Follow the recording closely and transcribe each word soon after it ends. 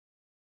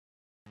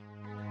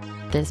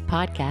This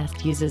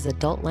podcast uses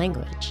adult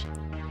language.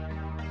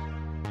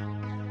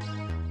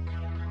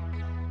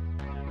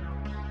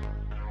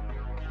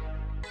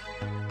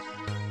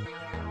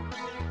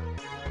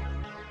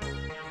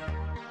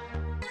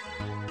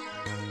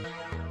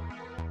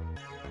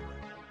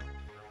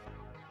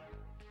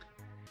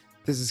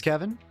 This is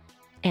Kevin.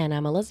 And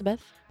I'm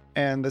Elizabeth.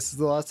 And this is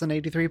the Lesson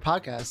 83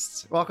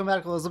 podcast. Welcome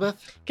back,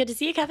 Elizabeth. Good to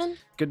see you, Kevin.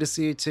 Good to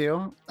see you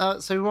too.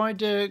 So we wanted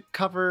to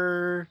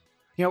cover,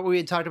 what we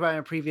had talked about in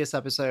a previous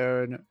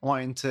episode,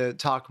 wanting to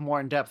talk more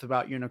in depth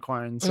about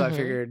unicorns. So I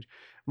figured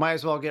might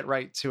as well get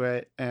right to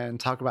it and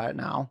talk about it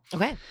now.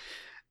 Okay.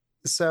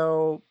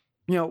 So,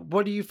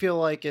 what do you feel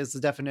like is the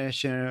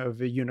definition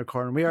of a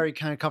unicorn? We already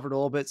kind of covered a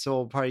little bit, so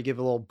we'll probably give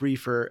a little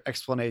briefer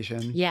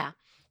explanation. Yeah.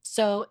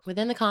 So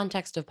within the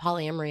context of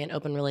polyamory and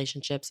open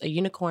relationships, a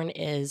unicorn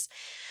is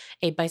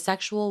a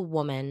bisexual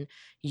woman.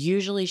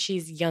 Usually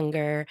she's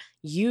younger.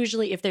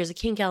 Usually if there's a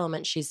kink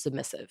element, she's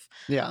submissive.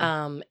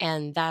 Yeah.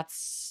 And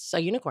that's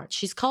a unicorn.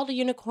 She's called a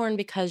unicorn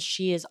because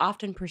she is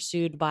often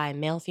pursued by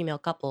male-female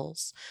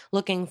couples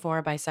looking for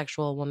a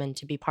bisexual woman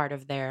to be part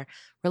of their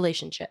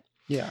relationship.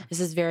 Yeah. This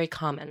is very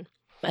common,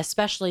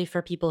 especially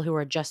for people who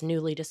are just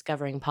newly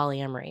discovering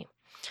polyamory.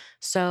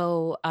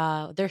 So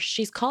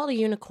she's called a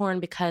unicorn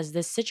because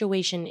this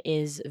situation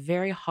is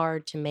very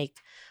hard to make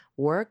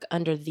work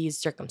under these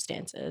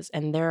circumstances.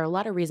 And there are a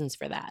lot of reasons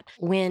for that.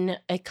 When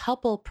a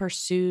couple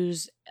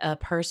pursues a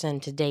person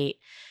to date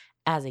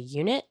as a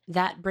unit,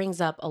 that brings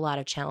up a lot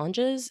of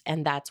challenges.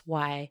 And that's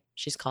why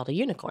she's called a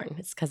unicorn.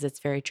 It's because it's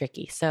very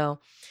tricky. So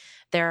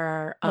there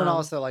are... and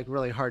also like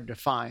really hard to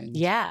find.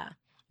 Yeah.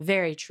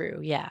 Very true.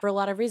 Yeah. For a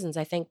lot of reasons,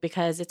 I think,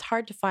 because it's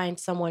hard to find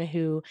someone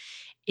who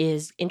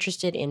is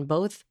interested in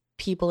both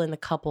people in the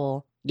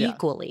couple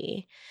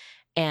equally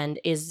and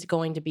is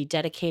going to be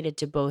dedicated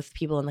to both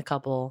people in the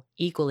couple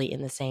equally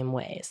in the same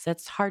ways.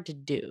 That's hard to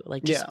do.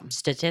 Like just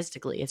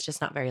statistically, it's just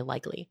not very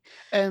likely.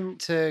 And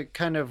to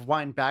kind of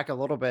wind back a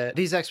little bit,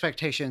 these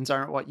expectations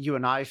aren't what you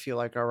and I feel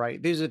like are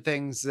right. These are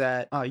things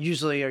that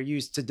usually are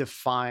used to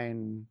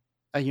define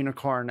a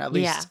unicorn, at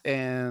least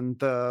in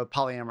the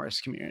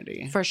polyamorous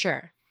community. For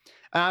sure.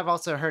 And I've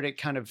also heard it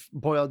kind of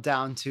boiled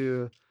down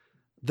to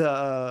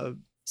the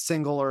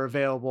single or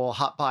available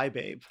hot bi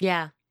babe.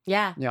 Yeah.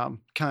 Yeah.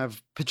 Kind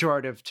of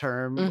pejorative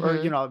term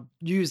or,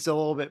 used a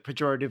little bit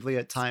pejoratively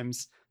at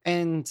times.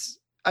 And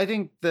I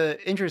think the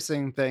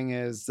interesting thing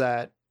is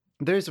that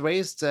there's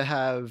ways to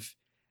have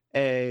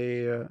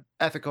a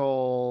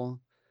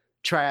ethical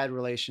triad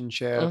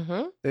relationship.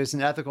 There's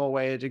an ethical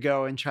way to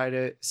go and try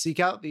to seek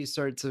out these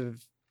sorts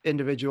of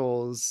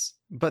individuals.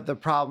 But the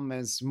problem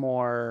is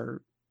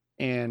more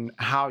in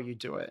how you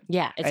do it.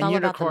 Yeah, it's all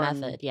about the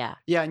method. Yeah.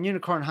 Yeah, and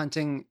unicorn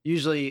hunting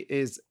usually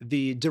is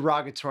the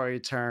derogatory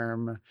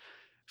term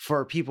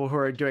for people who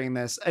are doing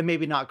this and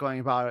maybe not going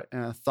about it in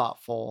a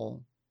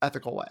thoughtful,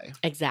 ethical way.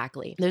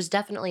 Exactly. There's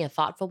definitely a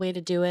thoughtful way to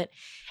do it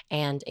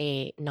and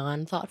a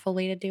non-thoughtful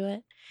way to do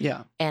it.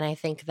 Yeah. And I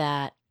think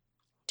that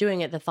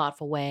doing it the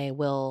thoughtful way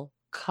will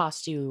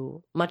cost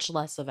you much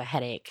less of a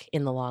headache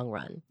in the long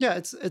run. Yeah,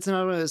 it's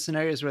another one of those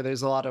scenarios where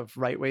there's a lot of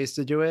right ways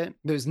to do it.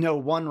 There's no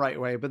one right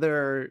way, but there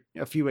are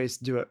a few ways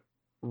to do it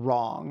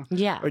wrong.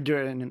 Yeah. Or do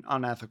it in an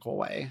unethical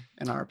way,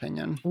 in our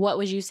opinion. What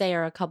would you say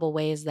are a couple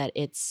ways that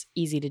it's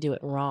easy to do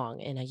it wrong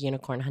in a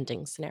unicorn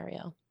hunting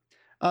scenario?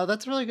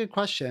 That's a really good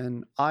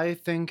question. I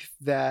think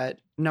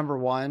that number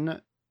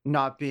one,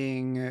 not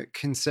being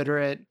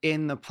considerate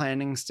in the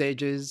planning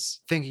stages,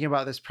 thinking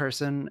about this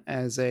person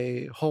as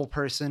a whole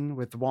person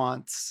with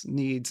wants,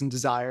 needs, and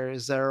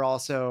desires that are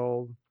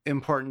also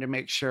important to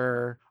make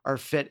sure are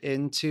fit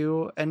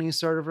into any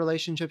sort of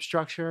relationship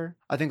structure.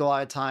 I think a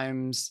lot of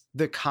times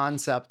the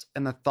concept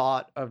and the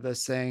thought of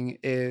this thing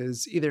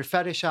is either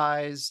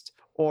fetishized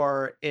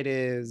or it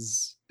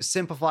is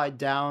simplified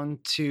down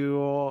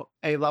to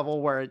a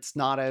level where it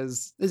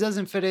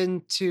doesn't fit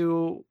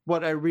into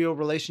what a real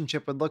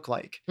relationship would look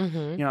like.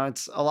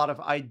 It's a lot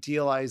of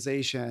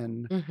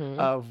idealization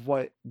of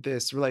what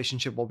this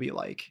relationship will be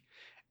like.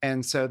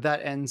 And so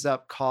that ends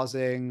up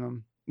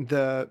causing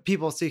the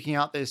people seeking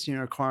out this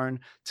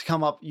unicorn to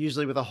come up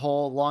usually with a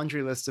whole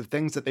laundry list of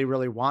things that they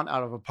really want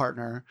out of a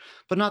partner,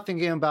 but not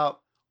thinking about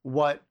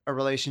what a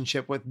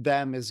relationship with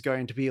them is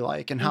going to be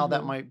like and how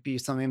that might be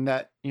something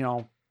that,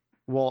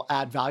 will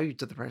add value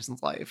to the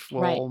person's life,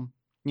 will,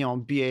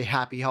 be a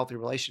happy, healthy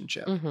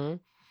relationship.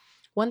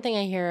 One thing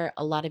I hear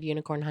a lot of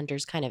unicorn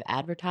hunters kind of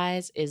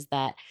advertise is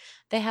that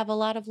they have a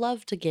lot of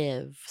love to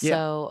give. Yeah.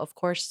 So, of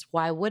course,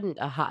 why wouldn't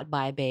a hot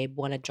bi babe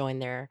want to join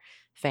their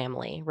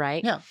family,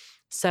 right? Yeah.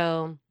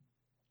 So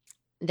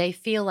they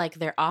feel like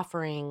they're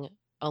offering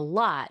a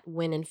lot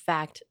when, in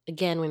fact,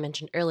 again, we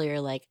mentioned earlier,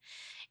 like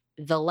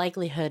the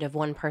likelihood of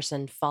one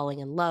person falling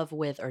in love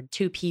with or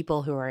two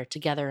people who are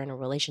together in a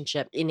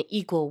relationship in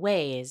equal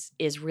ways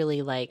is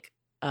really like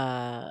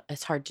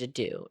it's hard to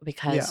do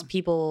because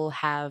people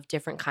have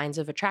different kinds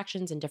of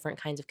attractions and different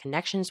kinds of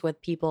connections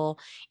with people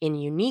in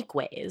unique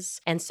ways.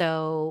 And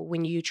so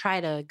when you try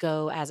to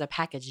go as a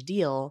package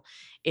deal,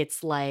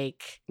 it's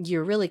like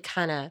you're really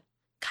kind of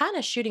kind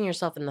of shooting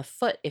yourself in the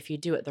foot if you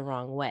do it the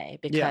wrong way,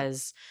 Yeah,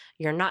 because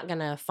you're not going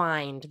to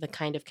find the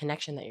kind of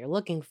connection that you're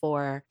looking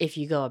for if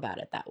you go about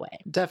it that way.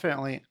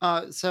 definitely.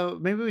 So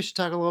maybe we should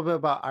talk a little bit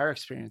about our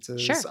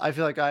experiences. Sure. I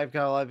feel like I've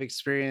got a lot of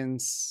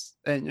experience,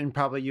 and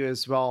probably you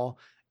as well,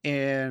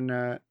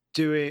 in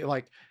doing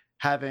like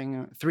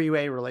having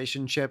three-way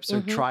relationships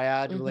or Mhm.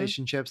 triad Mhm.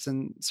 relationships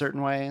in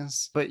certain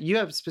ways. But you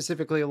have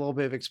specifically a little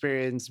bit of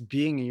experience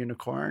being a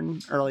unicorn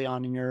early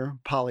on in your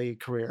poly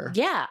career.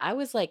 Yeah, I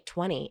was like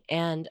 20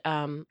 and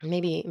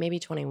maybe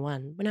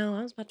 21. No,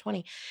 I was about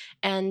 20.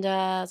 And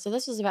so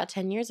this was about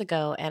 10 years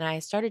ago, and I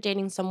started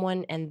dating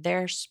someone, and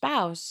their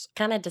spouse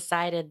kind of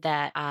decided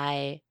that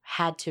I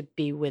had to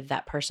be with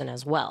that person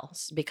as well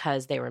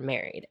because they were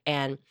married.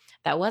 And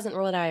that wasn't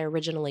what I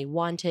originally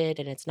wanted,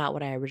 and it's not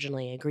what I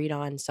originally agreed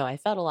on. So I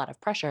felt a lot of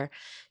pressure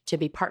to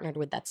be partnered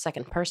with that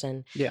second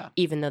person, Yeah.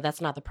 even though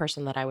that's not the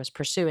person that I was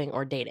pursuing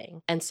or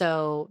dating. And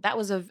so that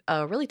was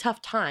a really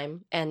tough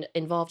time and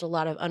involved a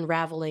lot of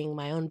unraveling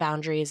my own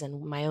boundaries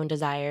and my own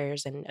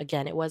desires. And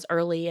again, it was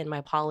early in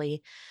my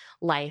poly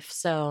life.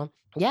 So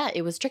yeah,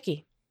 it was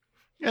tricky.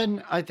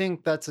 And I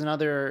think that's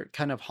another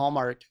kind of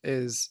hallmark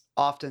is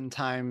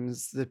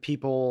oftentimes the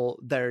people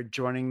that are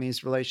joining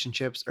these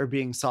relationships or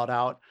being sought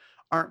out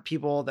aren't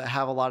people that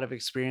have a lot of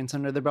experience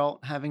under their belt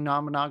having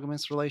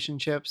non-monogamous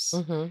relationships.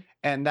 Hmm.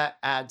 And that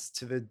adds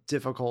to the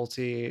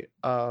difficulty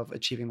of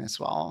achieving this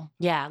well.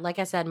 Yeah, like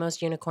I said,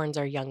 most unicorns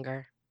are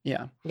younger.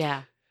 Yeah.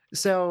 Yeah.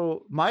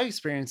 So my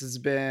experience has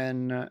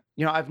been,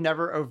 I've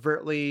never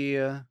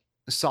overtly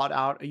sought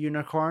out a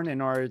unicorn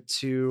in order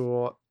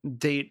to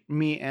date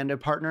me and a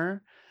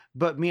partner,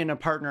 but me and a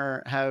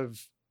partner have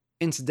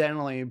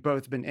incidentally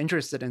both been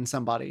interested in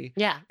somebody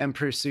Yeah. and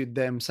pursued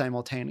them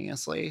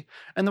simultaneously.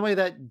 And the way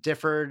that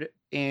differed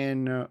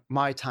in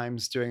my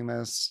times doing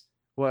this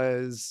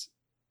was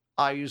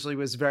I usually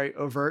was very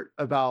overt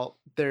about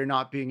there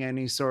not being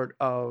any sort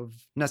of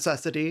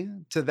necessity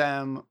to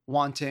them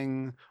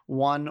wanting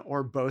one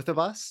or both of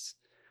us,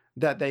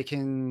 that they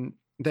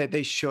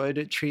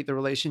should treat the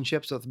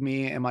relationships with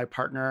me and my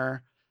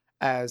partner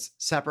as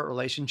separate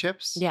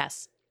relationships.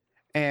 Yes.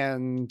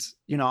 And,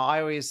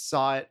 I always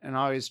saw it and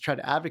I always try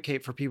to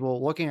advocate for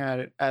people looking at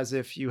it as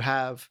if you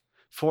have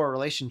four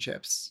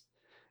relationships.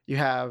 You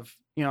have,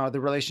 the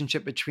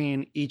relationship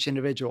between each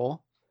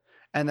individual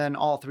and then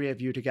all three of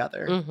you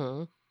together.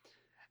 Hmm.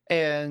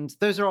 And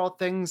those are all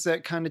things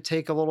that kind of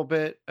take a little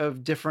bit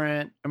of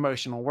different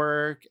emotional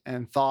work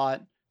and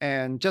thought.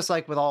 And just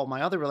like with all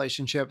my other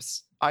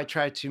relationships, I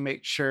try to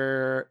make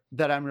sure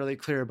that I'm really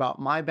clear about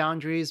my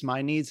boundaries,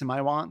 my needs, and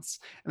my wants.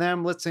 And then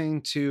I'm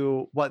listening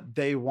to what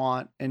they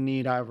want and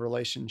need out of a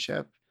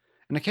relationship.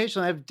 And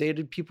occasionally I've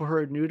dated people who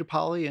are new to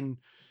poly and,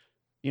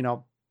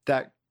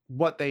 that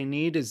what they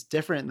need is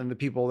different than the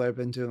people that have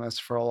been doing this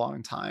for a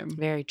long time.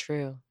 Very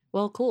true.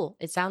 Well, cool.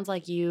 It sounds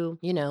like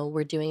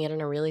were doing it in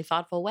a really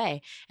thoughtful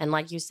way. And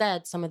like you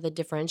said, some of the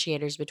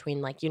differentiators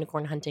between like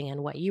unicorn hunting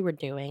and what you were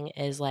doing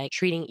is like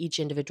treating each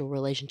individual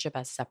relationship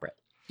as separate.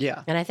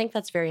 Yeah. And I think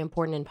that's very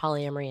important in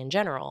polyamory in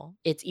general.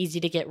 It's easy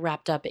to get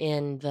wrapped up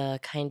in the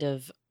kind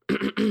of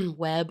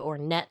web or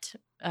net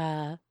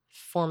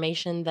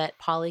formation that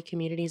poly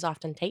communities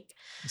often take.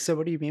 So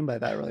what do you mean by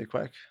that really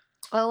quick?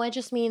 Oh, I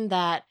just mean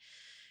that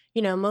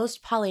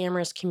most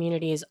polyamorous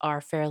communities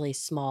are fairly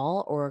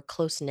small or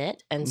close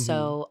knit. And Hmm.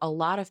 so a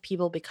lot of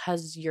people,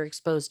 because you're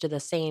exposed to the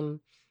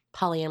same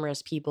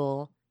polyamorous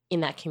people in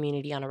that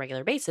community on a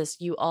regular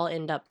basis, you all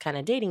end up kind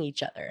of dating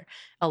each other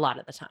a lot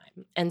of the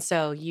time. And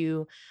so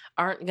you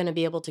aren't going to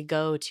be able to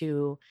go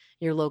to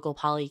your local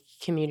poly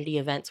community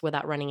events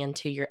without running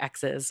into your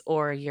exes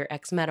or your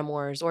ex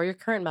metamors or your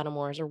current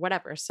metamors or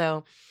whatever.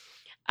 So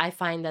I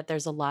find that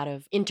there's a lot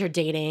of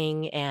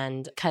interdating,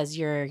 and because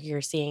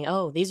you're seeing,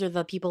 oh, these are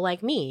the people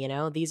like me,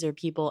 these are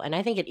people, and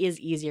I think it is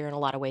easier in a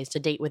lot of ways to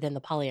date within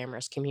the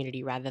polyamorous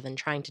community rather than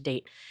trying to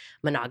date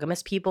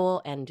monogamous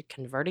people and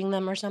converting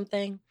them or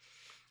something.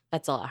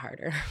 That's a lot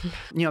harder.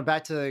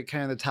 Back to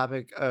kind of the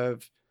topic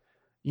of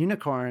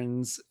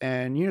unicorns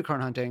and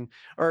unicorn hunting,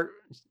 or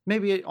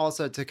maybe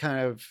also to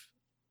kind of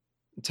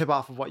tip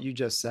off of what you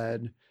just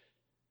said,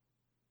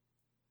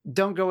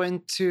 don't go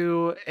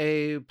into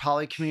a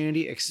poly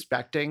community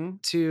expecting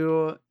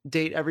to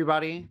date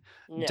everybody.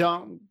 No.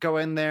 Don't go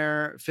in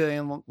there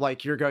feeling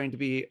like you're going to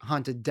be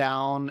hunted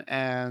down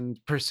and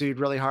pursued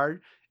really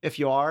hard. If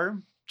you are,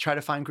 try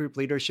to find group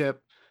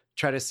leadership,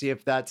 try to see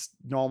if that's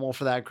normal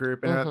for that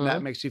group. And if that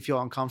Hmm. makes you feel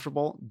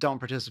uncomfortable, don't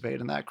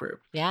participate in that group.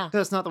 Yeah.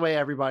 That's not the way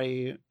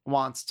everybody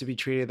wants to be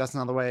treated. That's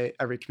not the way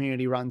every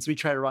community runs. We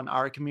try to run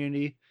our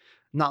community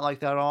not like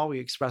that at all. We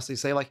expressly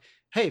say, like,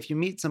 hey, if you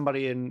meet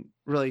somebody and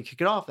really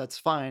kick it off, that's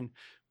fine.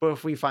 But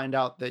if we find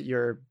out that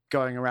you're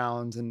going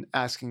around and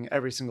asking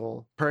every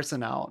single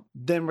person out,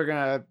 then we're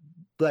gonna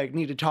like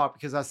need to talk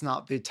because that's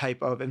not the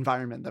type of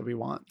environment that we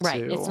want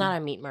Right. It's to. not a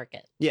meat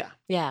market. Yeah.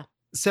 Yeah.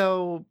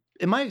 So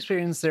in my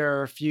experience, there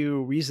are a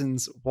few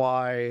reasons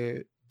why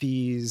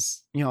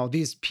these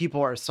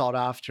people are sought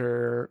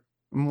after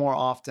more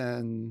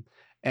often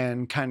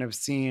and kind of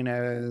seen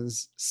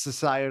as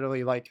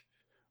societally like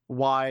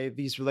why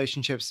these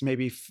relationships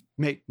maybe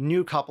make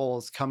new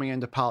couples coming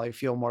into poly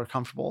feel more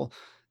comfortable.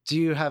 Do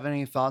you have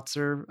any thoughts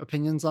or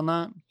opinions on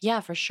that? Yeah,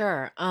 for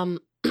sure.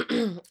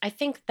 I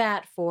think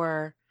that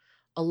for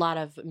a lot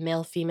of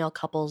male female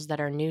couples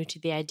that are new to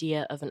the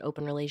idea of an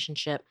open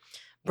relationship,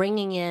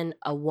 bringing in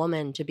a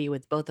woman to be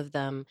with both of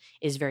them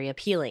is very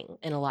appealing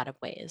in a lot of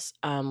ways.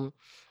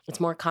 It's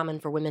more common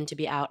for women to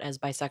be out as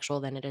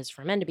bisexual than it is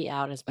for men to be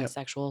out as Yep.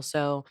 bisexual.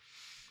 So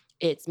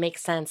it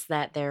makes sense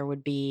that there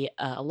would be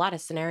a lot of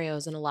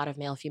scenarios and a lot of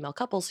male female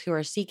couples who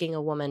are seeking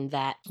a woman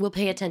that will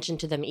pay attention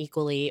to them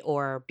equally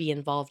or be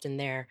involved in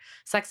their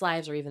sex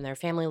lives or even their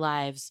family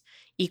lives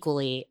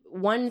equally.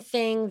 One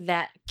thing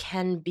that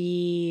can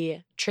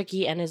be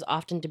tricky and is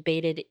often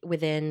debated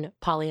within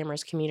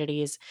polyamorous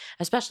communities,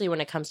 especially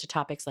when it comes to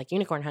topics like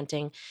unicorn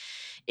hunting,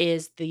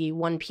 is the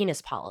one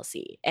penis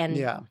policy. And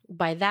Yeah.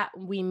 by that,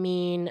 we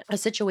mean a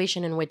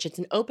situation in which it's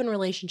an open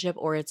relationship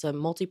or it's a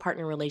multi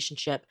partner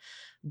relationship,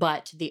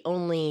 but the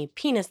only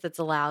penis that's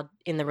allowed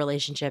in the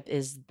relationship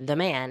is the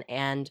man.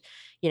 And,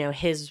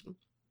 his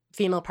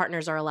female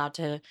partners are allowed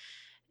to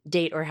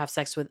date or have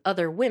sex with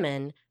other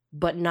women,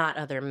 but not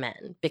other men,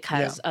 Yeah.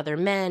 because other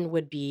men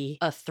would be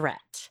a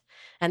threat.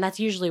 And that's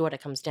usually what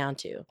it comes down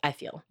to, I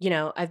feel.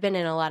 I've been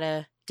in a lot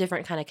of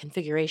different kind of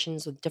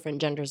configurations with different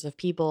genders of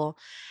people,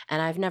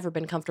 and I've never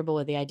been comfortable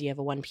with the idea of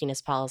a one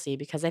penis policy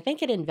because I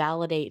think it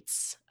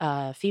invalidates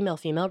female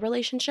female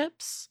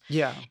relationships.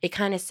 Yeah. It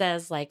kind of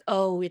says like,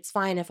 oh, it's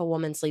fine if a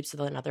woman sleeps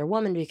with another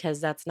woman because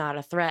that's not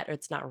a threat or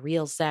it's not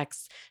real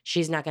sex.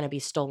 She's not going to be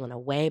stolen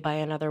away by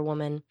another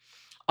woman,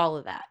 all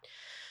of that.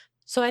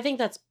 So I think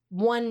that's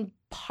one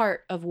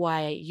part of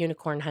why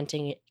unicorn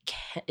hunting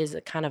is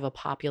a kind of a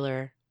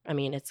popular. I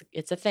mean,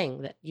 it's a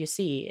thing that you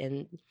see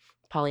in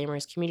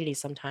polyamorous communities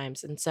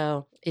sometimes, and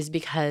so is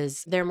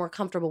because they're more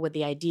comfortable with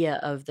the idea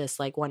of this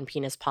like one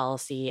penis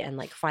policy and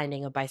like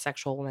finding a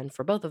bisexual woman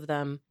for both of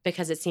them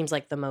because it seems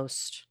like the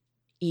most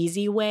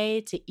easy way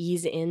to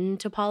ease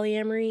into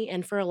polyamory,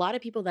 and for a lot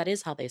of people that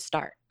is how they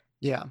start.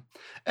 Yeah.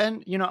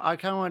 And, I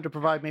kind of wanted to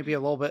provide maybe a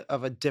little bit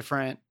of a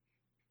different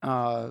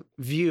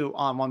view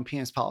on one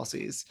penis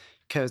policies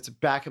because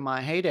back in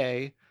my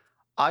heyday,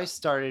 I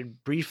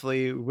started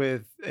briefly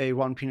with a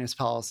one penis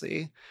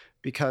policy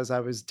because I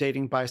was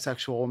dating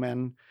bisexual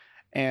women.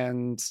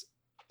 And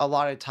a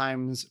lot of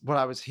times, what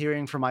I was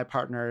hearing from my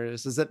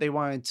partners is that they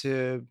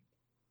wanted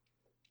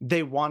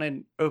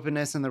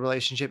openness in the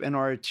relationship in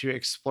order to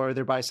explore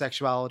their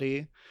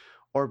bisexuality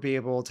or be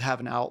able to have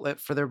an outlet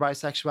for their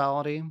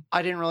bisexuality.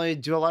 I didn't really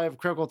do a lot of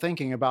critical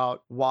thinking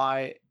about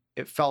why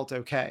it felt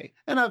okay.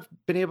 And I've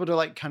been able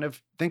to kind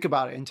of think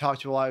about it and talk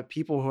to a lot of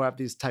people who have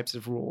these types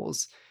of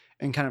rules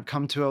and kind of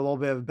come to a little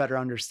bit of a better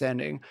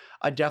understanding.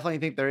 I definitely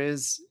think there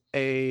is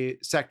a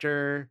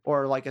sector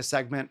or a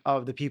segment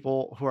of the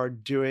people who are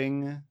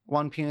doing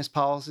one penis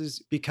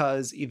policies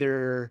because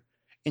either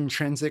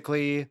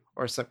intrinsically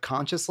or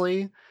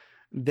subconsciously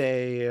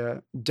they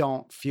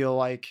don't feel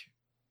like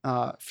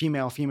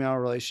female-female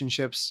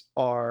relationships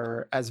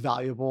are as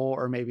valuable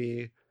or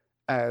maybe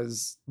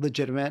as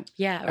legitimate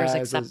Yeah, or is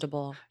as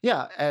acceptable.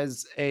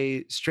 as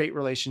a straight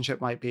relationship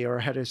might be or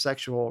a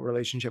heterosexual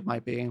relationship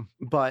might be.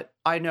 But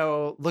I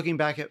know looking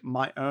back at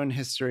my own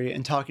history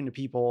and talking to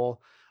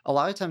people, a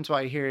lot of times what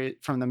I hear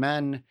it from the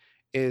men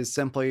is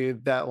simply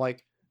that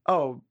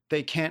oh,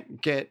 they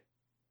can't get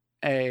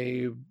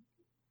a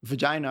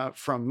vagina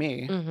from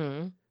me.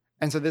 Mm-hmm.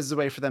 And so this is a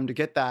way for them to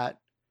get that.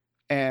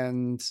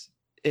 And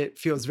it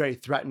feels very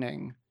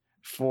threatening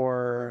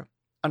for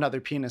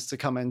another penis to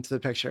come into the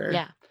picture.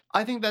 Yeah.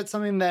 I think that's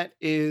something that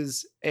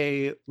is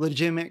a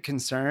legitimate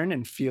concern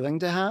and feeling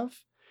to have.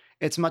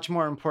 It's much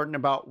more important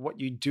about what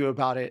you do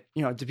about it,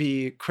 to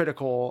be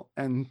critical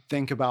and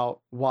think about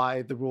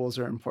why the rules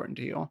are important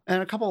to you.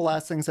 And a couple of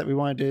last things that we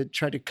wanted to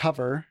try to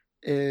cover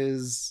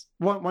is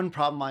one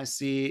problem I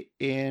see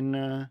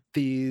in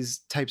these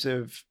types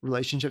of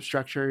relationship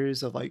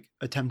structures of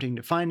attempting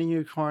to find a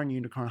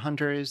unicorn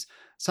hunters.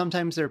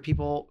 Sometimes there are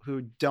people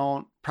who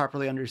don't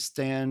properly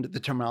understand the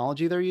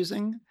terminology they're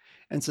using.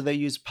 And so they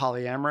use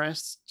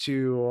polyamorous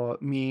to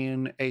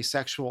mean a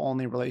sexual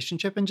only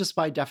relationship. And just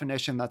by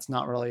definition, that's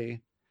not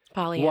really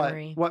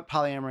Polyamory. what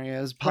polyamory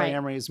is. Right.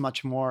 Polyamory is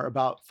much more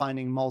about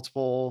finding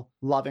multiple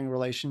loving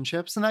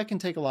relationships. And that can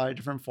take a lot of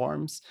different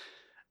forms.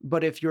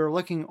 But if you're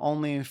looking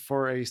only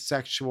for a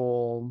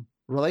sexual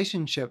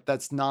relationship,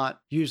 that's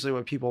not usually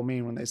what people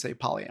mean when they say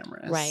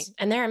polyamorous. Right.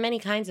 And there are many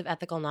kinds of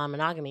ethical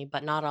non-monogamy,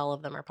 but not all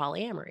of them are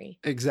polyamory.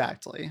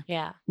 Exactly.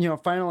 Yeah.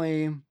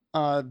 Finally,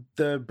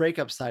 the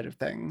breakup side of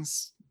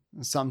things.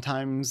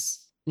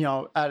 Sometimes,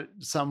 at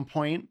some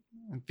point,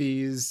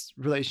 these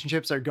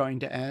relationships are going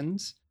to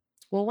end.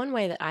 Well, one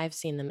way that I've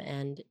seen them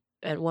end,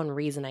 and one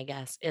reason, I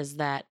guess, is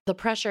that the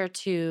pressure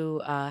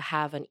to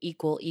have an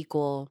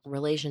equal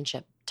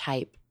relationship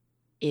type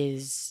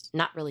is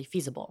not really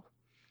feasible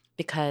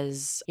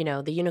because,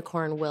 the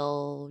unicorn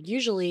will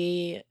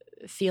usually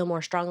feel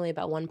more strongly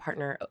about one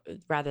partner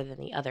rather than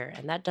the other.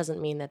 And that doesn't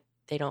mean that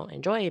they don't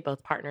enjoy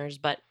both partners,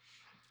 but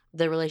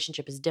the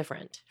relationship is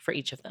different for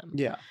each of them.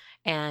 Yeah.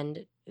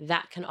 And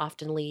that can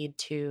often lead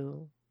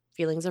to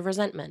feelings of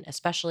resentment,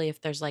 especially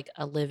if there's like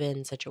a live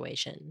in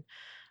situation.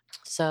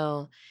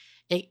 So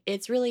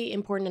it's really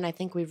important. And I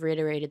think we've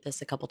reiterated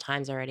this a couple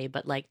times already,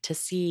 but like to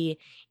see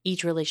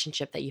each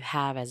relationship that you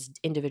have as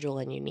individual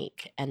and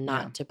unique and Yeah.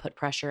 not to put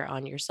pressure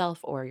on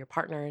yourself or your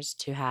partners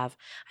to have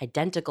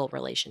identical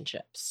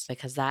relationships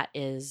because that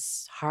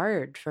is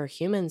hard for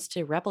humans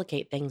to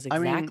replicate things I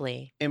mean,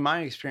 exactly. in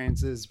my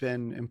experience, it's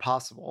been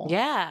impossible.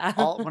 Yeah.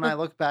 When I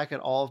look back at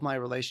all of my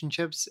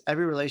relationships,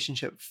 every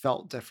relationship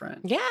felt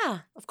different. Yeah,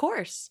 of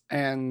course.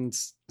 And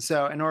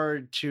so, in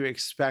order to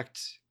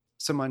expect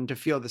someone to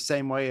feel the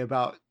same way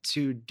about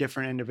two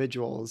different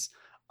individuals,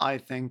 I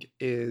think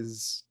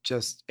is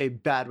just a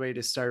bad way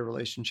to start a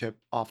relationship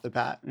off the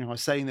bat.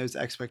 Setting those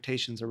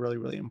expectations are really,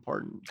 really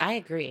important. I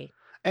agree.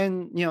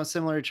 And,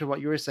 similar to what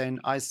you were saying,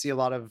 I see a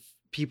lot of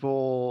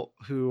people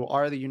who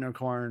are the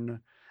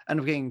unicorn end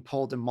up getting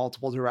pulled in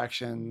multiple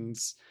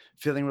directions,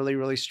 feeling really,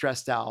 really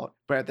stressed out,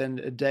 but at the end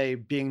of the day,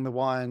 being the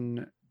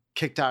one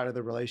kicked out of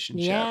the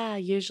relationship. Yeah,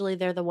 usually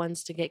they're the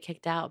ones to get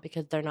kicked out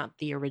because they're not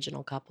the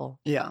original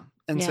couple. Yeah.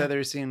 And so Yeah.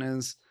 they're seen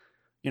as,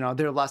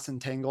 they're less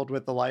entangled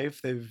with the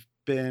life. They've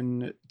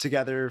been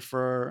together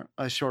for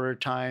a shorter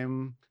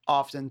time.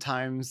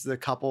 Oftentimes, the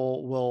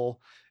couple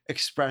will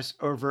express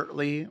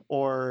overtly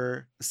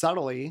or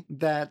subtly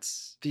that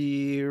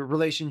the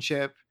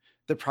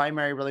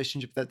primary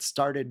relationship that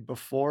started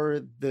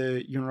before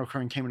the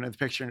unicorn came into the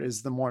picture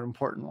is the more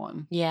important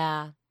one.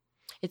 Yeah.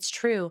 It's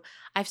true.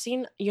 I've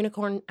seen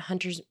unicorn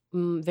hunters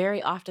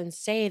very often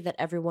say that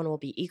everyone will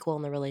be equal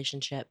in the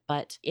relationship,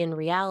 but in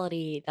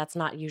reality, that's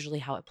not usually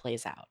how it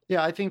plays out.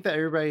 Yeah, I think that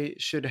everybody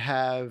should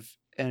have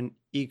an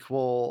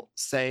equal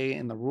say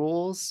in the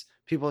rules.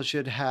 People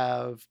should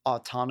have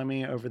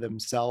autonomy over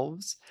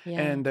themselves. And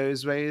Yeah. in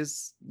those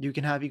ways, you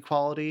can have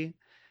equality,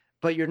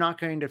 but you're not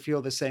going to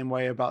feel the same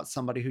way about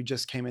somebody who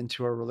just came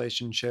into a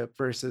relationship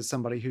versus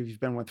somebody who you've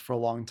been with for a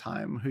long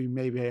time, who you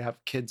maybe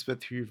have kids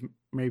with, who you've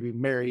maybe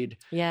married.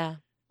 Yeah.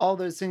 All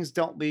those things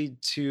don't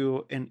lead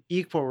to an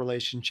equal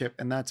relationship,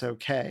 and that's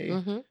okay.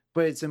 Hmm.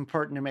 But it's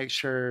important to make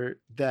sure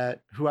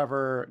that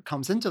whoever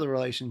comes into the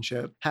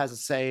relationship has a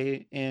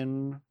say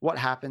in what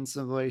happens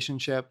in the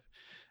relationship.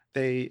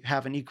 They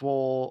have an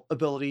equal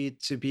ability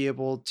to be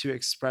able to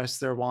express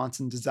their wants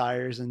and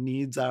desires and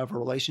needs out of a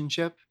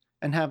relationship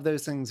and have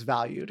those things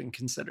valued and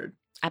considered.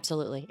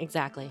 Absolutely.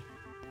 Exactly.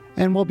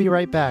 And we'll be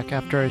right back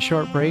after a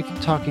short break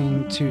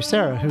talking to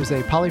Sarah, who's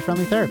a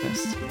poly-friendly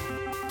therapist.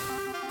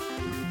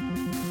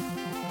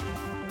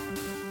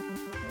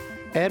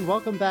 And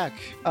welcome back.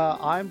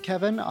 I'm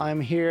Kevin.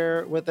 I'm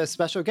here with a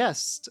special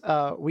guest.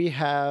 We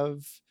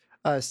have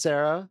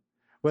Sarah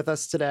with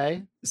us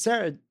today.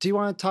 Sarah, do you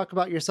want to talk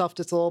about yourself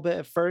just a little bit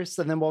at first,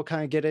 and then we'll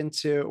kind of get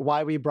into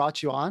why we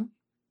brought you on?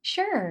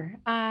 Sure.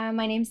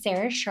 My name's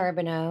Sarah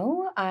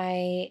Charbonneau.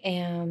 I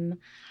am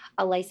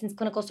a licensed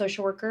clinical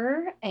social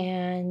worker,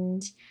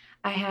 and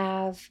I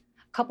have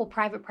a couple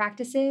private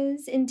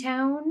practices in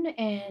town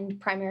and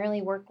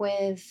primarily work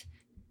with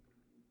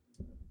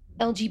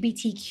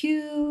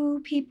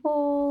LGBTQ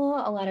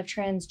people, a lot of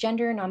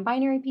transgender,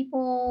 non-binary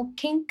people,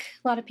 kink,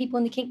 a lot of people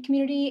in the kink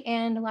community,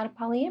 and a lot of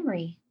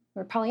polyamory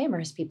or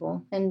polyamorous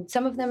people. And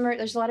some of them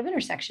there's a lot of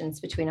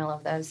intersections between all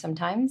of those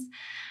sometimes.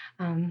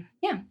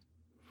 Yeah.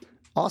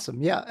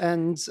 Awesome. Yeah.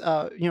 And,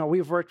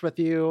 we've worked with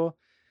you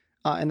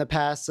in the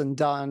past and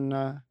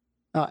done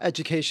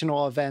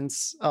educational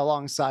events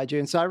alongside you.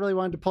 And so I really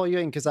wanted to pull you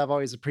in because I've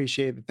always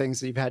appreciated the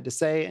things that you've had to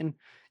say. And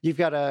you've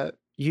got a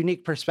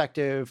unique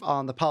perspective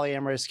on the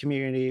polyamorous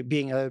community,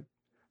 being a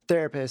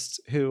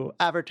therapist who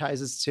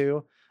advertises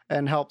to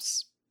and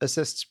helps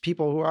assist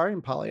people who are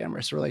in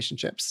polyamorous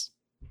relationships.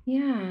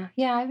 Yeah.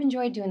 I've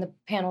enjoyed doing the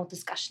panel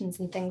discussions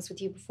and things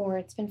with you before.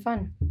 It's been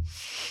fun.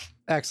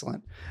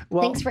 Excellent.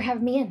 Well, thanks for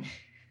having me in.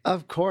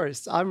 Of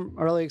course. I'm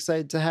really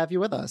excited to have you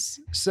with us.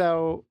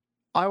 So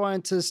I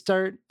wanted to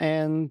start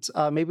and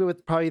maybe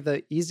with probably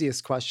the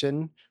easiest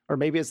question, or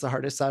maybe it's the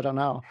hardest, I don't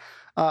know.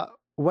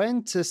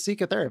 When to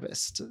seek a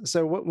therapist?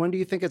 So when do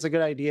you think it's a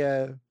good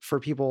idea for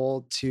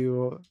people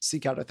to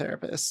seek out a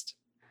therapist?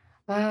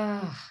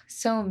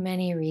 So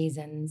many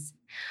reasons.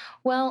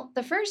 Well,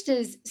 the first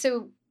is,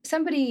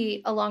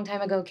 somebody a long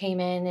time ago came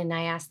in and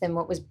I asked them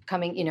what was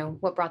coming,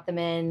 what brought them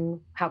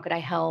in, how could I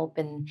help?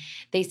 And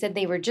they said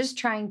they were just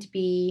trying to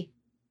be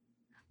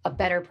a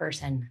better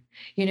person,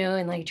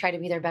 and like try to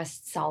be their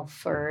best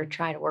self or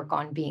try to work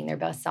on being their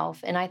best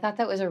self. And I thought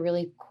that was a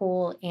really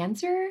cool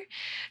answer.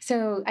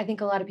 So I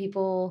think a lot of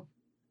people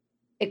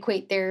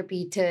equate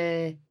therapy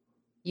to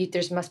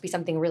there must be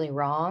something really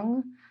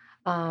wrong.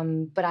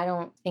 But I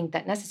don't think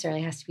that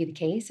necessarily has to be the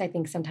case. I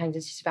think sometimes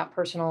it's just about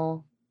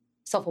personal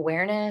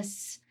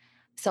self-awareness,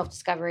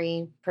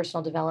 self-discovery,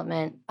 personal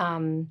development.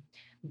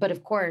 But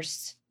of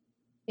course,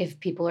 if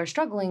people are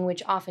struggling,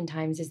 which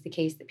oftentimes is the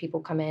case that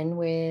people come in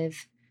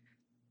with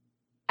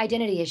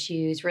identity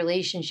issues,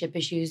 relationship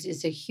issues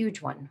is a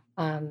huge one.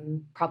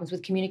 Problems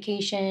with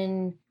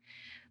communication,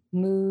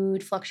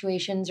 mood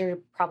fluctuations or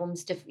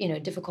problems,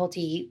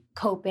 difficulty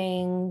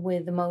coping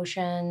with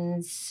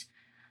emotions,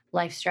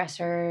 life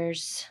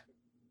stressors,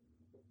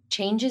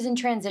 changes and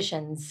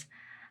transitions.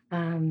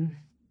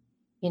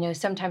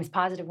 Sometimes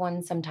positive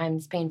ones,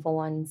 sometimes painful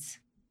ones.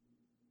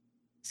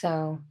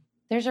 So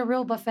there's a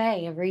real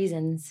buffet of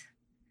reasons.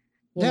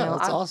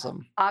 That's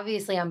awesome.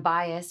 Obviously, I'm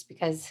biased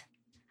because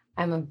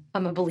I'm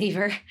a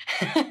believer,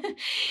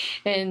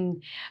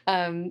 and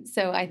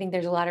so I think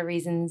there's a lot of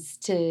reasons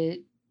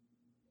to.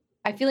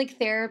 I feel like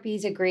therapy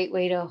is a great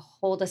way to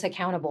hold us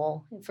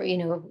accountable. For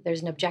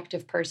there's an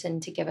objective person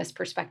to give us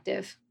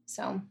perspective.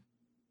 So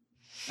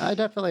I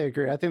definitely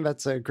agree. I think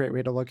that's a great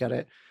way to look at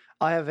it.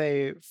 I have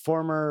a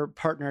former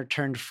partner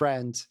turned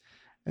friend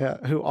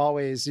who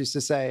always used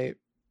to say,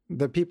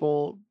 the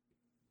people,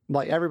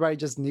 like everybody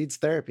just needs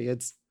therapy.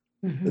 It's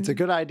a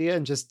good idea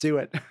and just do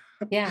it.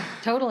 Yeah,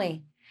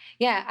 totally.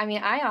 Yeah. I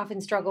mean, I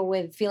often struggle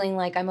with feeling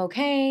like I'm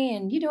okay.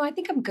 And, I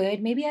think I'm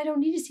good. Maybe I don't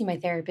need to see my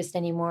therapist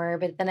anymore.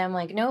 But then I'm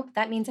like, nope,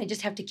 that means I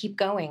just have to keep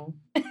going.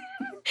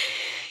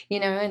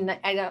 And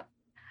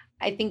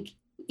I think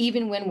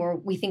even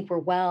when we think we're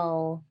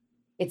well,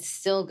 it's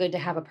still good to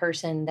have a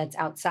person that's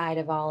outside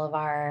of all of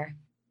our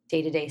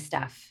day-to-day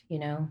stuff.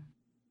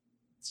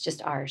 It's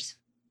just ours.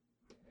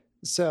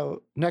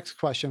 So next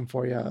question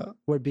for you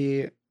would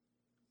be,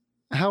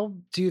 how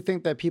do you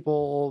think that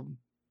people,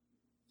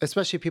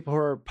 especially people who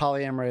are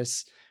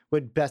polyamorous,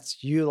 would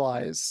best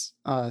utilize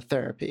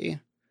therapy?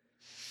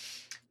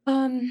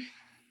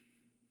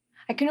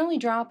 I can only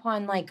draw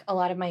upon like a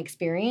lot of my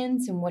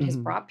experience and what has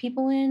brought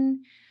people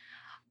in.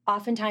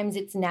 Oftentimes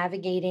it's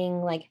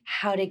navigating like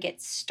how to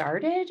get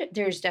started.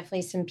 There's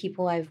definitely some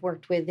people I've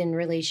worked with in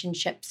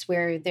relationships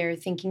where they're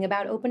thinking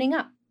about opening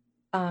up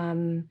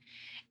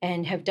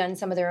and have done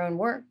some of their own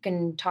work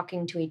and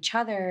talking to each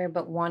other,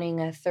 but wanting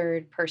a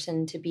third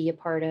person to be a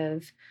part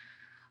of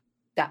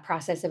that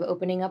process of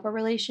opening up a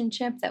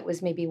relationship that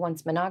was maybe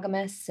once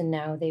monogamous and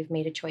now they've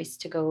made a choice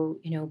to go,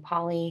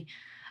 poly.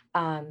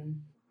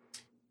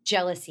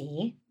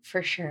 Jealousy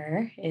for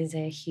sure is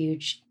a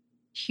huge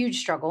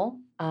struggle.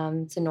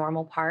 It's a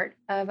normal part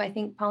of, I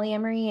think,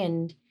 polyamory,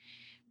 and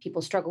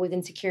people struggle with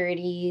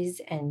insecurities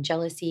and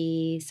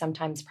jealousy,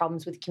 sometimes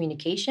problems with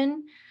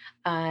communication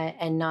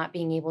and not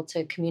being able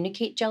to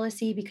communicate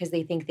jealousy because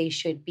they think they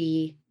should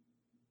be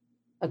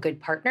a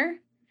good partner.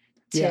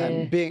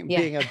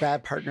 Being a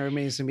bad partner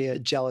means to be a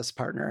jealous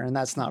partner, and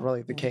that's not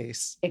really the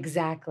case.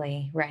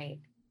 Exactly. Right.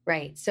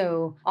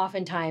 So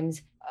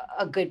oftentimes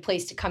a good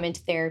place to come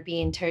into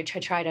therapy and to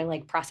try to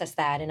like process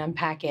that and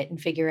unpack it and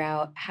figure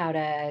out how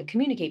to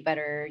communicate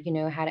better,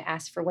 how to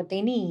ask for what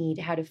they need,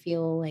 how to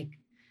feel like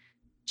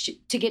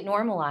to get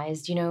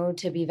normalized,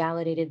 to be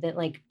validated that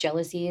like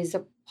jealousy is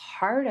a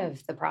part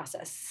of the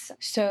process.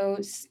 So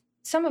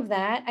some of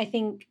that, I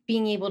think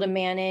being able to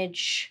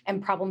manage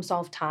and problem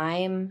solve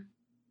time,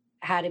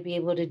 how to be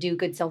able to do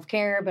good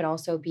self-care, but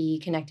also be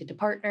connected to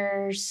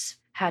partners,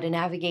 how to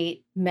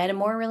navigate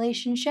metamor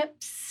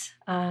relationships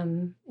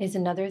is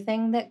another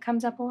thing that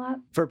comes up a lot.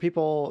 For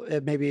people,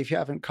 maybe if you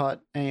haven't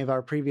caught any of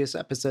our previous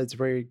episodes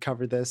where we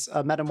covered this,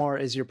 a metamor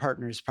is your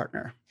partner's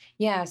partner.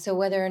 Yeah. So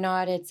whether or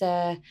not it's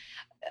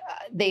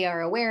they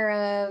are aware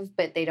of,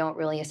 but they don't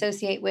really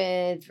associate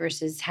with,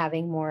 versus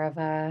having more of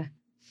an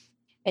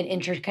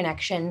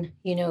interconnection,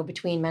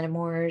 between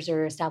metamors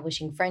or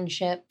establishing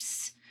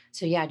friendships.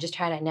 So yeah, just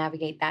try to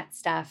navigate that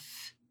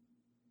stuff.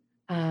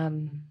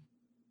 Trying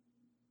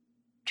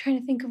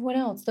to think of what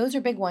else. Those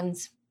are big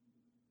ones.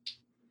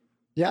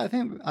 Yeah, I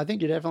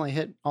think you definitely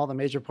hit all the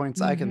major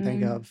points I can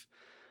think of.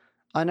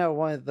 I know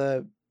one of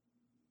the,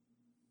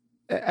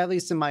 at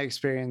least in my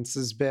experience,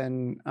 has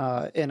been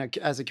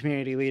as a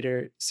community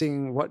leader,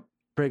 seeing what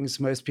brings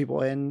most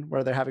people in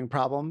where they're having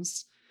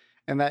problems,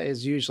 and that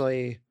is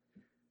usually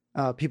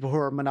people who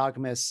are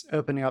monogamous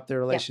opening up their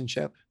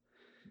relationship.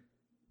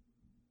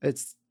 Yep.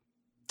 It's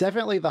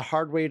definitely the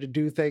hard way to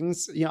do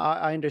things.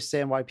 I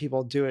understand why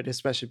people do it,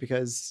 especially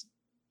because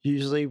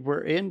usually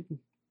we're in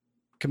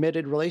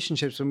committed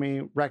relationships when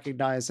we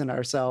recognize in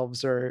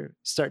ourselves or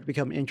start to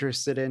become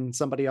interested in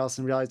somebody else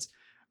and realize,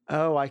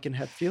 oh, I can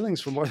have feelings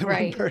for more than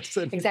one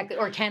person. Exactly.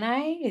 Or can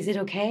I? Is it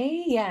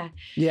okay? Yeah.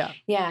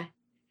 Yeah.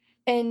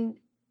 And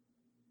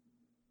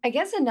I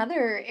guess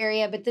another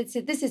area, but this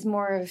is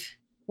more of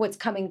what's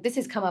coming. This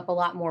has come up a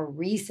lot more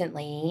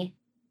recently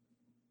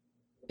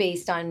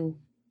based on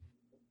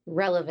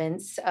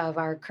relevance of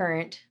our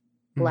current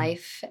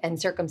life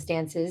and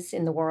circumstances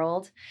in the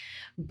world,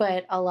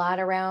 but a lot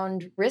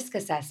around risk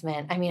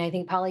assessment. I mean, I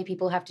think poly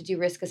people have to do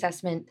risk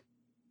assessment.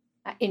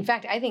 In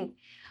fact, I think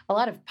a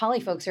lot of poly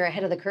folks are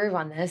ahead of the curve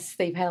on this.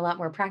 They've had a lot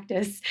more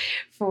practice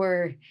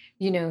for,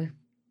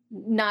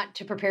 not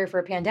to prepare for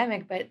a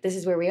pandemic, but this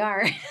is where we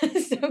are.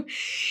 So,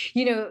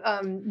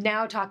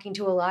 now talking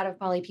to a lot of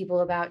poly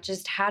people about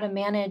just how to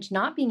manage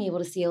not being able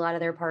to see a lot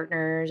of their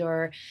partners,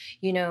 or,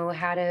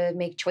 how to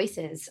make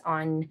choices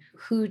on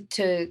who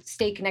to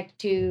stay connected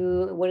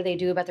to, what do they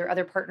do about their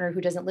other partner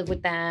who doesn't live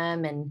with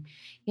them. And,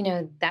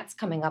 that's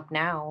coming up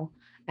now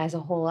as a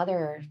whole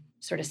other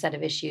sort of set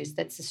of issues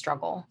that's a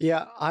struggle.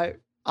 Yeah,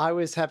 I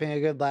was having a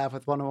good laugh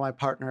with one of my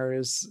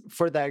partners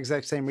for that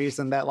exact same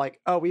reason that,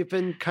 like, oh, we've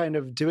been kind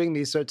of doing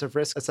these sorts of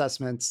risk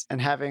assessments and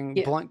having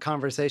Yeah. blunt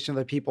conversation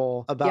with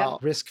people Yep.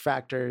 about risk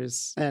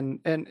factors.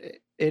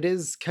 It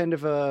is kind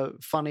of a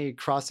funny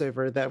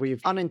crossover that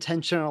we've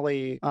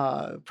unintentionally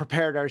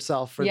prepared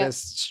ourselves for Yep. this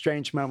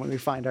strange moment we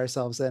find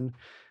ourselves in.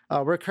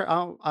 I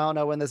don't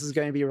know when this is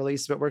going to be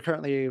released, but we're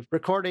currently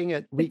recording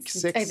at week I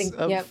 6 think,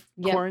 of yep,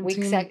 week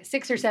quarantine.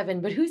 6 or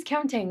 7, but who's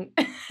counting?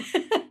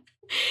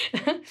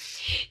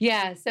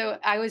 Yeah, so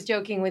I was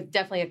joking with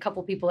definitely a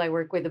couple people I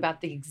work with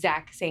about the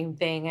exact same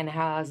thing and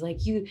how I was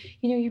like, you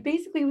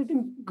basically we've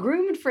been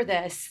groomed for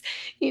this,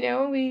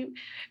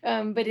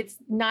 but it's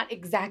not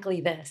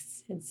exactly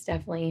this. It's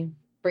definitely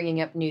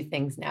bringing up new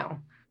things now.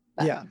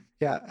 But, Yeah.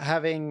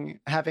 Having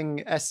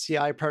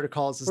STI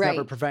protocols has never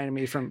Right. prevented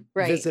me from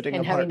right, visiting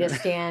and a having to partner.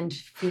 stand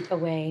feet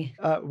away.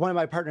 One of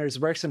my partners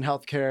works in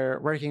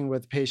healthcare, working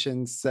with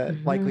patients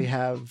that likely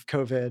have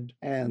COVID,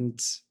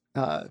 and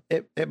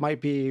it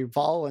might be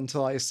fall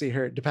until I see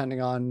her,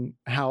 depending on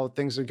how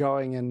things are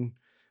going and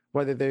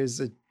whether there's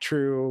a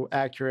true,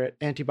 accurate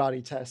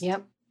antibody test.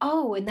 Yep.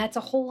 Oh, and that's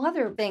a whole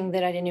other thing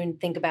that I didn't even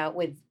think about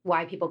with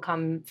why people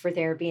come for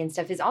therapy and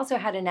stuff is also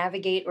how to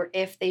navigate or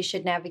if they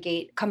should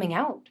navigate coming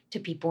out to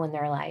people in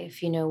their life,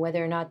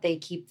 whether or not they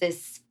keep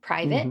this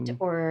private Mhm.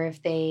 or if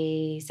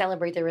they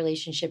celebrate their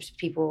relationships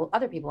with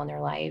other people in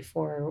their life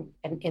or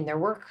in their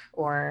work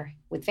or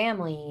with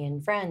family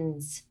and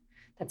friends.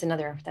 That's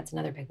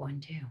another big one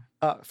too.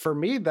 For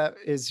me, that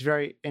is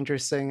very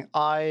interesting.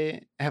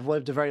 I have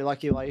lived a very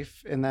lucky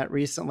life in that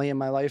recently in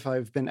my life,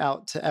 I've been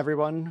out to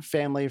everyone,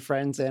 family,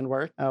 friends, and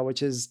work,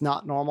 which is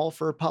not normal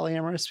for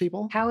polyamorous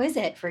people. How is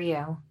it for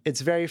you?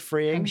 It's very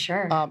freeing. I'm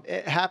sure.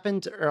 It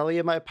happened early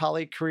in my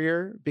poly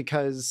career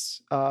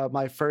because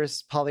my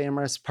first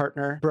polyamorous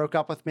partner broke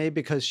up with me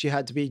because she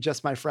had to be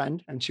just my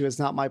friend and she was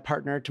not my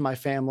partner to my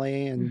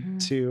family and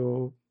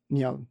to,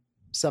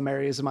 some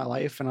areas of my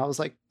life. And I was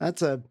like,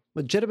 that's a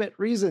legitimate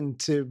reason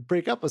to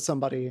break up with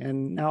somebody.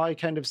 And now I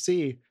kind of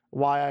see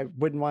why I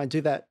wouldn't want to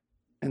do that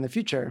in the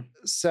future.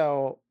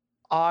 So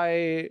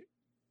I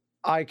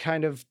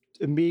kind of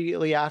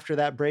immediately after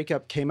that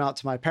breakup came out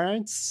to my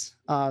parents.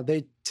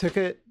 They took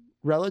it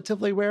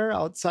relatively well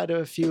outside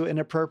of a few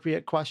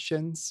inappropriate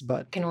questions,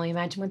 but Can only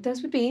imagine what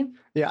those would be.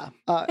 yeah.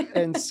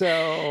 And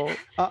so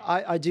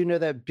I do know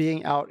that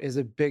being out is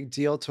a big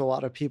deal to a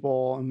lot of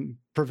people, and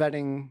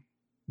preventing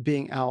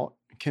being out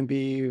can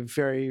be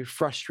very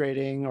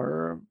frustrating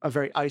or a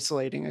very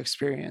isolating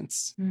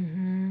experience.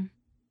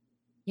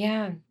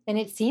 Yeah. And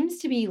it seems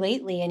to be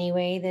lately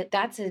anyway,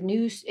 that's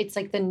it's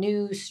like the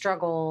new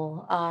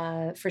struggle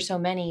for so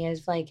many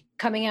is like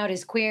coming out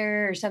as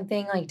queer or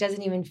something like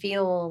doesn't even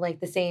feel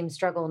like the same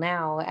struggle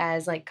now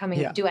as like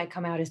Yeah. do I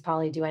come out as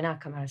poly? Do I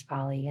not come out as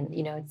poly? And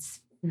it's,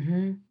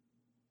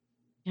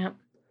 yeah,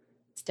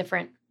 it's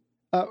different.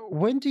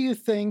 When do you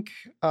think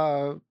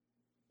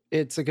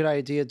it's a good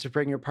idea to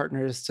bring your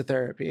partners to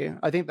therapy?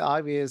 I think the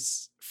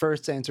obvious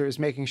first answer is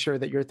making sure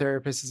that your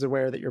therapist is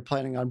aware that you're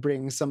planning on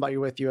bringing somebody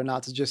with you and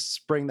not to just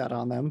spring that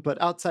on them.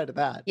 But outside of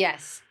that.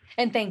 Yes.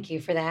 And thank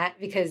you for that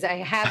because I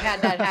have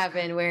had that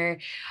happen where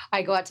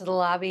I go out to the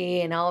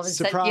lobby and all of a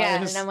sudden, yeah,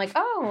 and I'm like,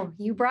 oh,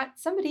 you brought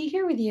somebody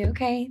here with you.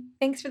 Okay.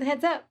 Thanks for the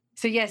heads up.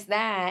 So yes,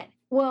 that.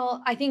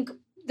 Well, I think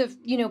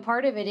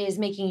part of it is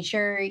making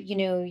sure,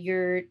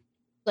 you're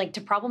like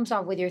to problem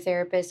solve with your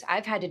therapist.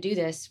 I've had to do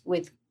this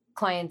with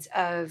clients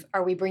of,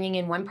 are we bringing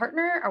in one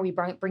partner? Are we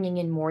bringing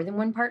in more than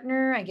one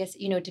partner? I guess,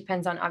 it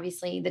depends on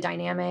obviously the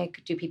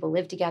dynamic. Do people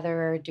live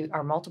together?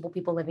 Are multiple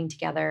people living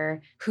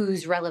together?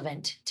 Who's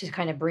relevant to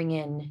kind of bring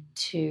in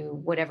to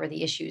whatever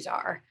the issues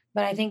are?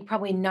 But I think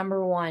probably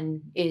number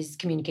one is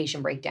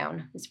communication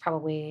breakdown. It's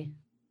probably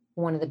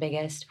one of the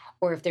biggest.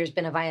 Or if there's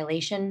been a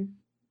violation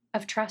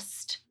of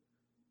trust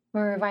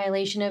or a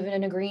violation of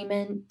an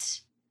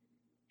agreement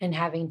and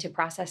having to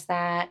process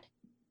that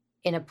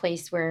in a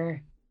place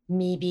where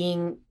me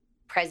being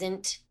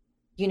present,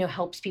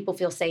 helps people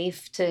feel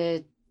safe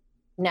to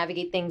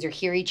navigate things or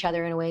hear each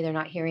other in a way they're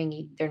not hearing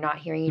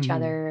each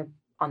other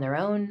on their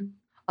own.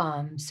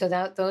 So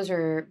those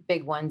are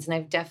big ones. And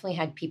I've definitely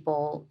had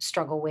people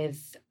struggle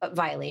with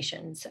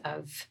violations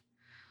of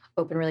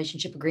open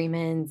relationship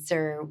agreements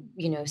or,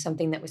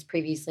 something that was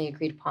previously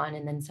agreed upon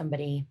and then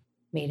somebody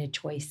made a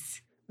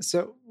choice.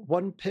 So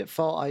one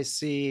pitfall I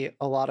see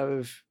a lot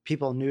of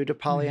people new to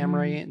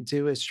polyamory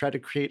do is try to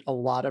create a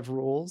lot of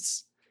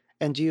rules.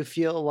 And do you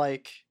feel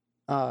like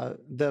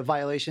the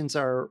violations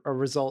are a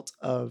result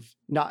of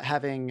not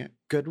having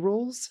good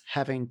rules,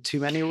 having too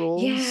many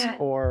rules,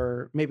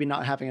 or maybe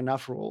not having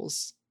enough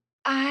rules?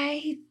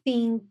 I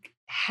think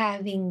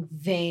having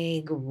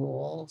vague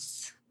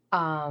rules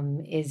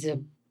is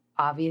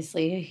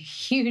obviously a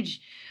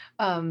huge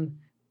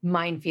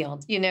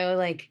minefield,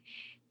 like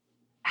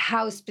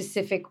how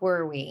specific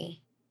were we?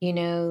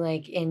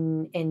 Like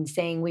in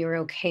saying we were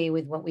okay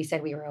with what we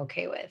said we were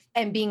okay with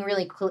and being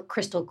really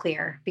crystal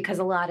clear, because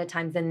a lot of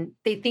times then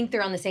they think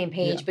they're on the same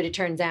page, but it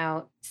turns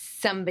out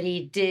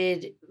somebody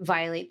did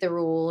violate the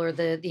rule or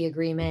the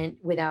agreement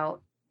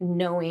without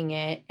knowing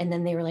it. And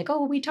then they were like,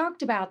 oh, we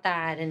talked about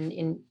that.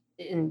 And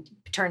it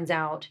turns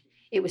out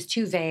it was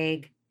too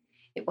vague.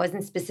 It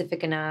wasn't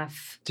specific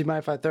enough. Do you mind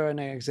if I throw in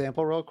an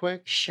example real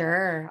quick?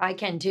 Sure, I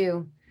can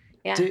too.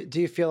 Yeah.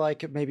 Do you feel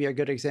like maybe a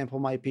good example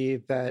might be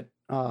that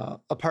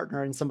a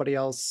partner and somebody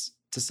else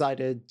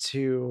decided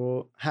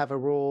to have a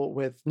rule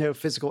with no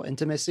physical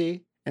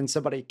intimacy, and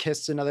somebody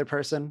kissed another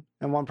person,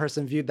 and one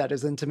person viewed that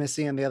as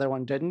intimacy and the other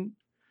one didn't?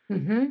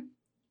 Mm-hmm.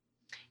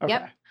 Okay.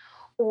 Yep.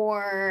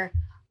 Or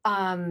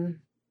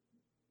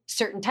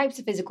certain types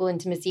of physical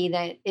intimacy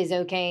that is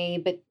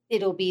okay, but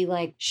it'll be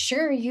like,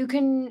 sure, you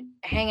can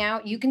hang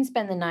out, you can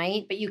spend the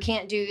night, but you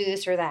can't do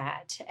this or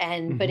that.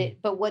 And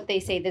but what they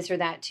say this or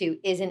that to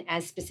isn't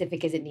as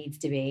specific as it needs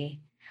to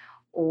be.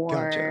 Or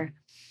Gotcha.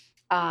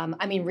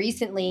 I mean,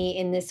 recently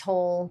in this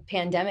whole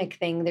pandemic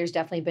thing, there's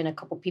definitely been a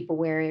couple people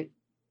where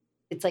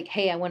it's like,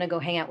 hey, I want to go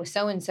hang out with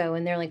so-and-so.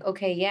 And they're like,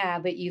 okay, yeah,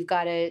 but you've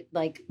got to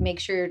like make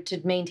sure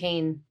to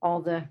maintain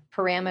all the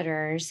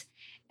parameters.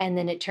 And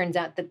then it turns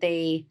out that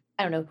they,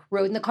 I don't know,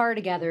 rode in the car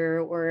together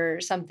or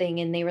something.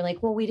 And they were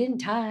like, well, we didn't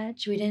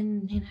touch. We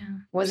didn't,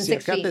 wasn't 6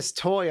 I've feet. got this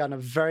toy on a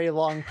very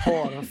long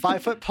pole, a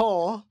 5-foot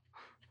pole.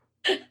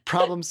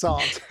 Problem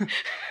solved.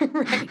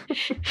 Right.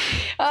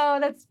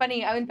 Oh, that's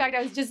funny. In fact,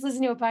 I was just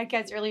listening to a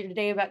podcast earlier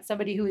today about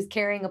somebody who was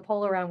carrying a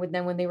pole around with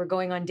them when they were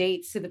going on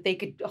dates so that they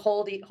could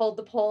hold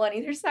the pole on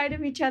either side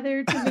of each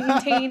other to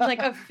maintain like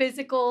a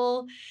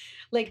physical,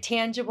 like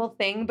tangible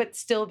thing, but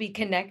still be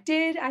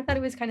connected. I thought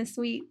it was kind of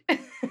sweet.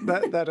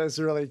 That is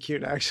really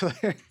cute,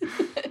 actually.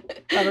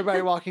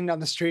 Everybody walking down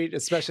the street,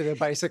 especially the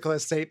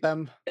bicyclists, hate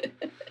them.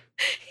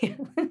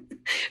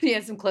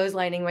 Yeah, some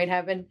clotheslining might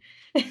happen.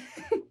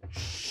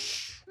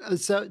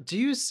 So do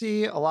you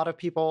see a lot of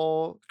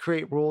people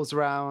create rules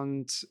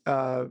around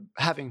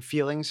having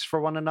feelings for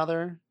one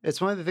another?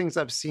 It's one of the things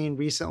I've seen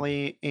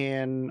recently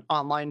in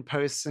online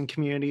posts and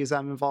communities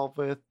I'm involved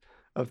with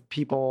of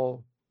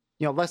people,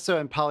 less so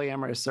in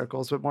polyamorous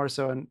circles, but more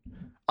so in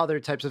other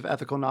types of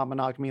ethical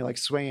non-monogamy like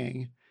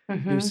swinging.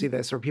 You see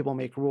this where people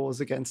make rules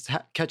against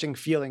catching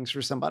feelings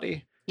for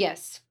somebody.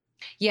 Yes.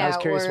 Yeah. I was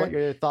curious what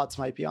your thoughts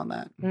might be on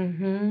that.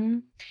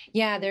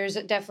 Yeah, there's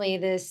definitely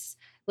this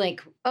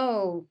like,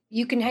 oh,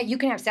 you can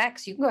have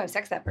sex. You can go have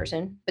sex with that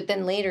person. But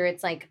then later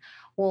it's like,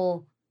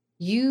 well,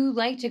 you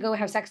like to go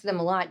have sex with them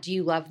a lot. Do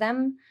you love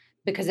them?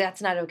 Because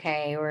that's not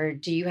okay. Or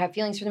do you have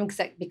feelings for them?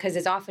 Because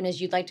as often as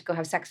you'd like to go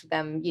have sex with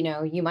them,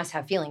 you must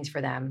have feelings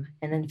for them.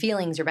 And then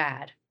feelings are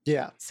bad.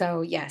 Yeah.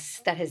 So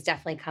yes, that has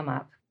definitely come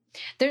up.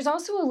 There's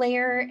also a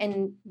layer,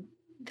 and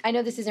I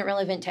know this isn't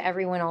relevant to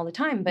everyone all the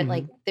time, but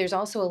like there's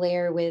also a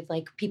layer with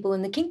like people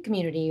in the kink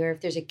community, or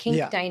if there's a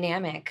kink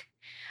dynamic,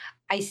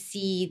 I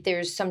see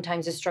there's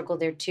sometimes a struggle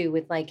there too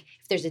with like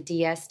if there's a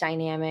DS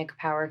dynamic,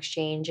 power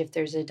exchange, if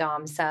there's a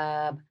dom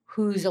sub,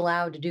 who's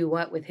allowed to do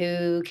what with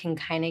who can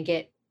kind of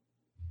get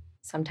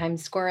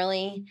sometimes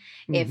squirrely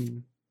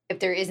if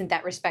there isn't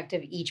that respect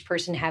of each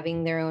person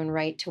having their own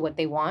right to what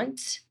they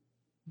want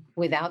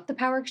without the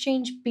power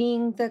exchange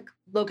being the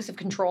locus of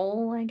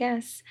control, I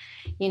guess.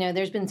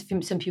 There's been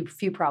some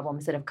few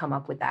problems that have come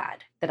up with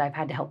that I've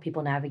had to help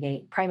people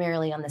navigate,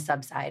 primarily on the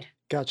sub side.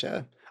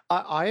 Gotcha.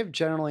 I have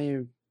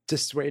generally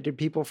dissuaded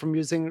people from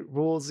using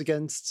rules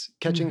against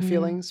catching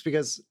feelings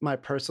because my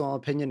personal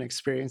opinion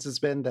experience has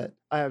been that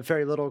I have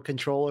very little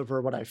control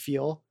over what I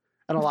feel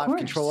and a lot of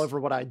control over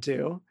what I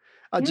do.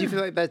 Do you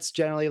feel like that's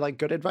generally like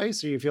good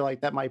advice, or you feel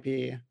like that might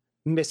be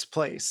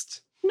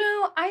misplaced?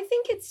 No, I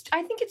think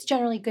it's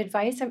generally good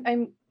advice.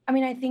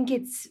 I think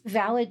it's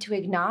valid to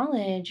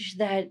acknowledge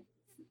that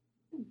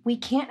we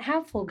can't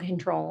have full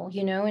control,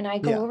 and I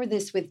go over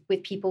this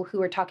with people who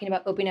are talking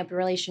about opening up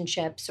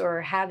relationships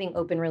or having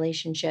open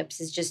relationships,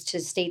 is just to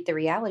state the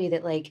reality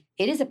that like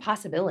it is a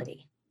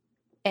possibility.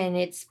 And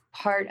it's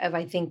part of,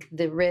 I think,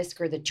 the risk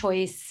or the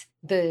choice,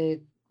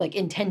 the like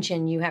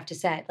intention you have to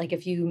set. Like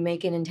if you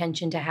make an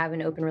intention to have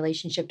an open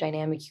relationship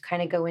dynamic, you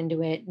kind of go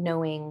into it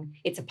knowing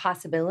it's a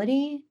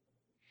possibility.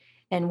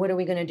 And what are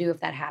we going to do if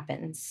that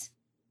happens?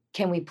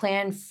 Can we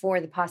plan for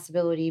the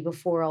possibility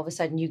before all of a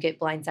sudden you get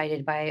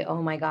blindsided by,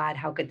 oh my God,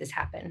 how could this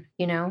happen?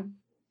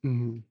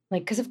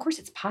 Like, because of course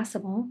it's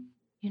possible,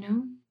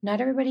 not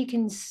everybody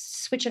can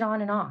switch it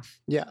on and off.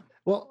 Yeah.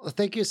 Well,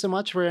 thank you so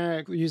much. We're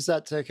going to use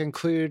that to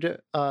conclude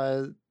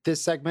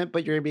this segment,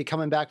 but you're going to be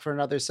coming back for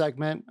another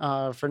segment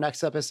for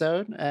next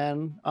episode,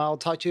 and I'll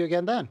talk to you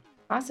again then.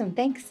 Awesome.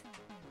 Thanks.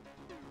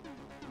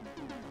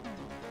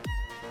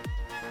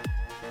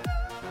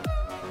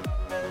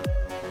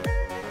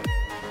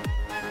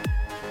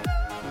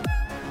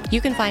 You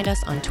can find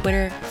us on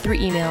Twitter, through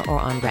email, or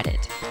on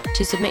Reddit.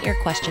 To submit your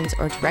questions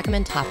or to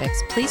recommend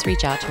topics, please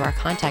reach out to our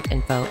contact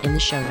info in the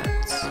show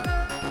notes.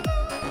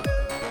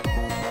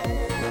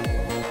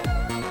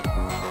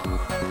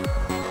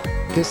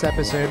 This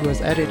episode was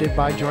edited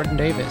by Jordan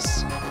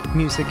Davis.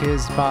 Music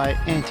is by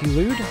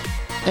Anti-Lude,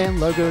 and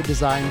logo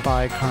designed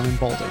by Carmen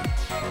Bolden.